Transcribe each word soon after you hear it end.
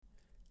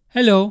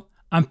Hello,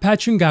 I'm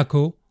Patrick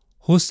Ngako,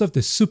 host of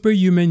the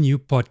Superhuman You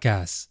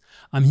podcast.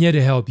 I'm here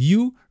to help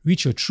you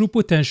reach your true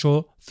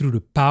potential through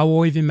the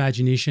power of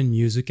imagination,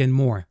 music, and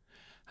more.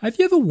 Have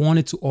you ever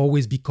wanted to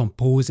always be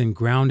composed and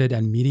grounded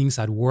at meetings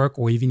at work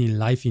or even in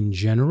life in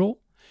general?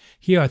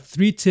 Here are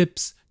 3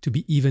 tips to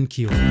be even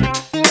keeled.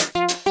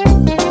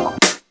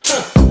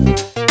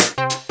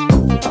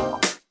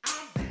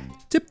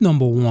 Tip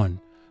number 1,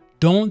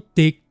 don't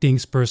take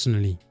things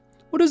personally.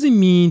 What does it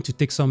mean to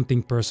take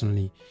something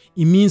personally?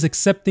 It means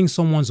accepting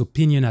someone's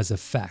opinion as a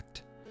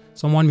fact.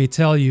 Someone may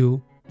tell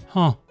you,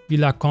 you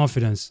lack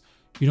confidence.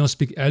 You don't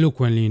speak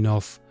eloquently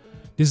enough.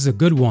 This is a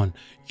good one.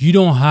 You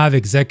don't have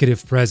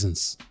executive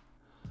presence.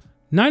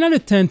 9 out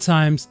of 10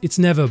 times, it's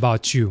never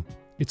about you.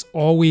 It's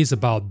always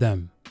about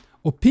them.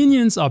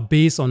 Opinions are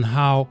based on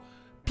how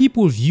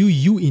people view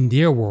you in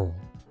their world,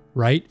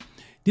 right?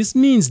 This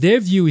means their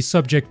view is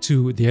subject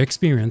to their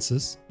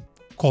experiences,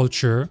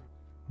 culture,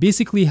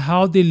 basically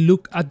how they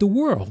look at the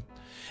world.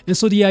 And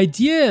so the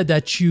idea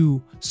that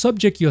you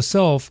subject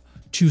yourself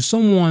to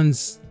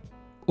someone's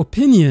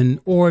opinion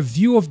or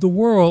view of the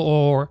world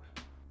or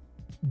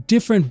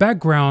different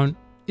background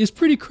is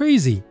pretty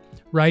crazy,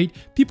 right?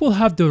 People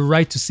have the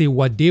right to say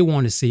what they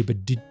want to say, but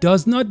it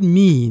does not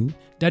mean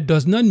that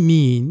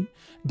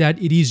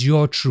it is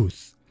your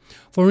truth.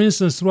 For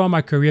instance, throughout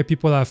my career,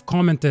 people have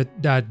commented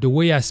that the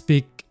way I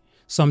speak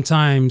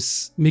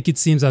sometimes make it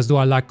seem as though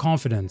I lack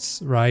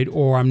confidence, right?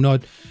 Or I'm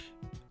not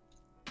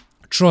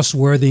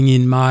trustworthy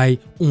in my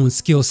own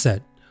skill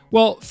set.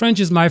 Well, French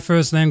is my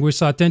first language,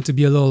 so I tend to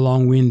be a little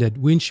long-winded,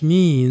 which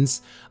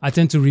means I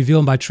tend to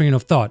reveal my train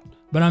of thought.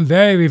 But I'm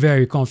very,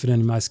 very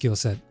confident in my skill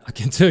set. I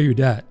can tell you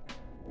that.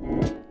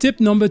 Tip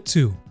number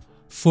 2,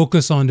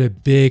 focus on the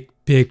big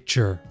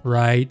picture,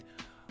 right?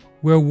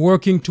 We're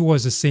working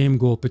towards the same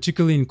goal,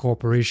 particularly in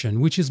corporation,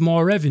 which is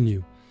more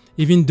revenue.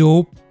 Even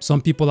though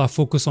some people are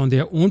focused on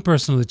their own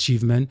personal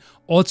achievement,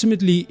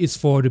 ultimately it's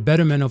for the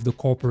betterment of the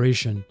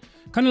corporation.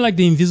 Kind of like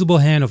the invisible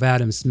hand of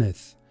Adam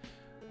Smith.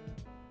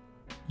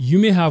 You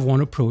may have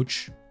one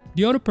approach,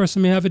 the other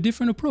person may have a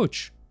different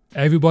approach.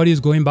 Everybody is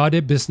going about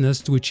their business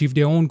to achieve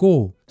their own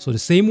goal. So the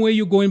same way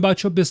you're going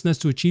about your business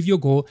to achieve your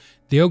goal,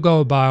 they'll go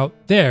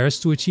about theirs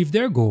to achieve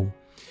their goal.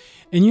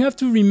 And you have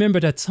to remember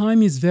that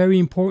time is very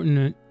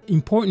important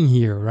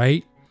here,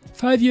 right?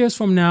 5 years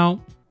from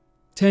now,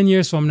 10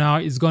 years from now,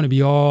 it's going to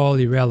be all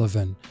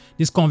irrelevant.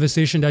 This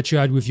conversation that you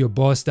had with your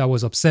boss that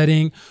was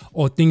upsetting,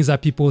 or things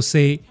that people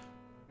say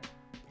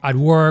at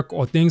work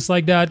or things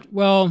like that,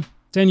 well,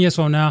 10 years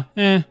from now,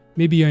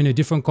 maybe you're in a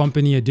different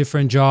company, a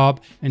different job,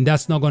 and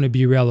that's not going to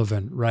be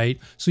relevant, right?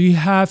 So you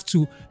have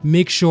to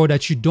make sure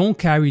that you don't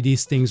carry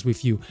these things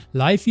with you.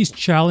 Life is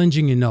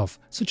challenging enough,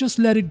 so just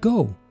let it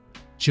go.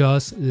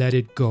 Just let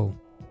it go.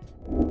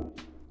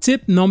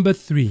 Tip number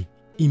 3,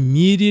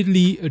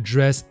 immediately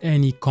address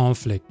any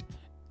conflict.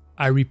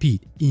 I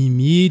repeat,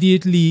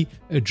 immediately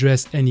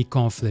address any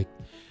conflict.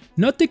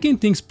 Not taking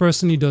things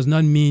personally does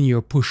not mean you're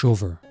a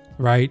pushover,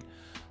 right?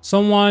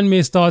 Someone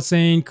may start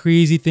saying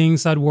crazy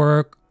things at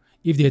work.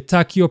 If they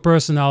attack your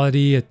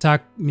personality,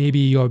 attack maybe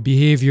your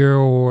behavior,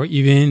 or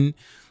even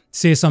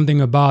say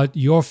something about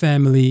your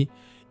family,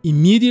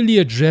 immediately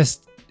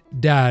address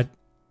that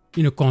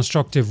in a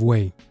constructive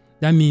way.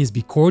 That means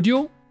be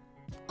cordial,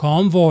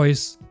 calm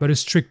voice, but a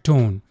strict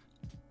tone.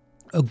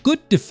 A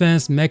good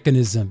defense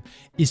mechanism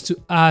is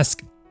to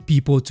ask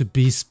people to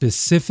be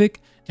specific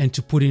and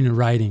to put it in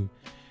writing.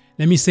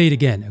 Let me say it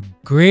again. A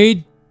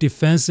great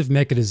defensive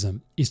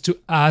mechanism is to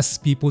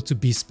ask people to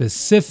be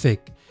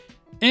specific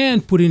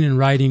and put it in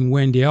writing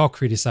when they are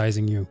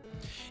criticizing you.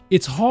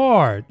 It's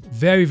hard,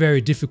 very,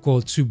 very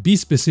difficult to be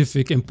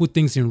specific and put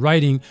things in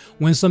writing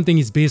when something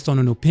is based on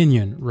an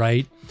opinion,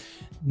 right?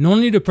 Not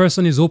only the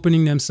person is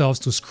opening themselves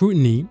to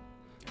scrutiny,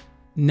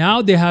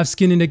 now they have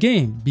skin in the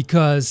game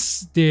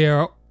because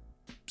they're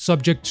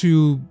subject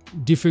to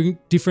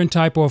different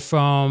type of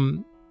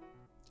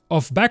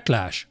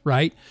backlash,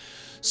 right?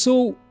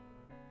 So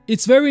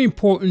it's very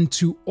important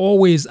to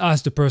always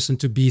ask the person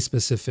to be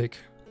specific.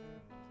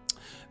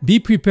 Be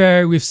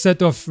prepared with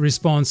set of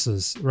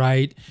responses,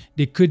 right?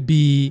 They could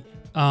be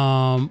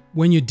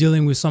when you're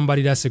dealing with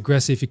somebody that's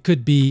aggressive, it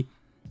could be,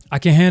 I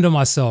can handle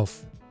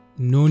myself.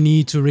 No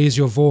need to raise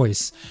your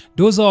voice.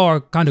 Those are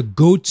kind of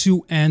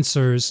go-to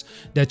answers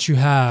that you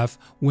have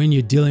when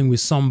you're dealing with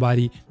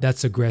somebody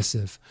that's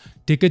aggressive.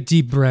 Take a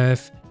deep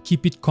breath,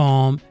 keep it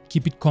calm,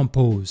 keep it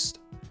composed.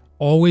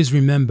 Always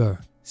remember,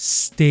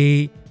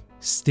 stay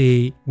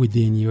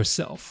within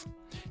yourself.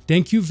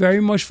 Thank you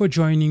very much for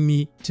joining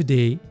me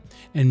today,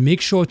 and make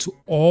sure to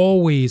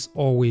always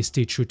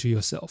stay true to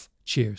yourself. Cheers.